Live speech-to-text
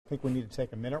think we need to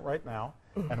take a minute right now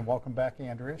and welcome back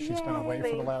Andrea. She's been away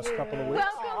for the last couple of weeks.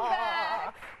 Welcome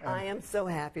back. I am so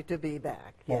happy to be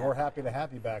back. Well, we're happy to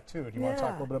have you back, too. Do you want to talk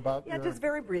a little bit about your just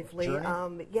very briefly.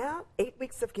 journey? 8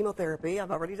 weeks of chemotherapy.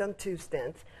 I've already done 2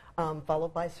 stints,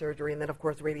 followed by surgery, and then, of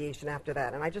course, radiation after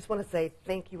that. And I just want to say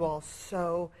thank you all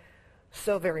so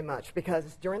very much,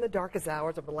 because during the darkest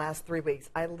hours of the last 3 weeks,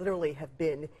 I literally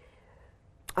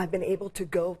I've been able to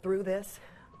go through this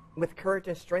with courage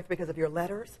and strength because of your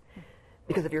letters,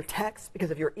 because of your texts,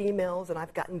 because of your emails, and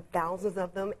I've gotten thousands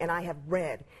of them, and I have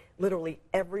read literally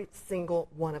every single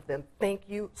one of them. Thank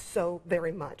you so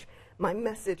very much. My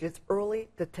message is early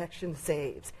detection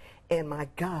saves, and my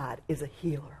God is a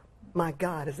healer. My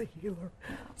God is a healer.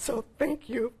 So thank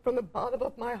you from the bottom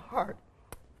of my heart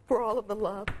for all of the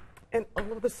love and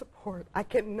all of the support. I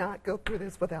cannot go through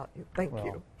this without you. Thank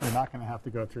you. You're not going to have to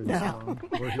go through this alone.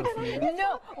 We're here for you.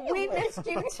 No, we missed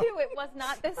you too. It was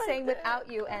not the same without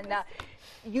you, and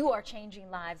you are changing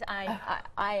lives. I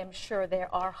am sure there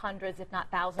are hundreds, if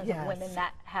not thousands, of women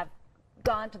that have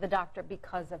gone to the doctor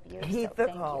because of you. Heed the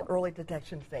call. Early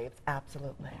detection saves.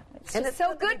 Absolutely. And it's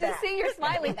so good to see your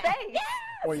smiling face.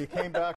 Well, you came back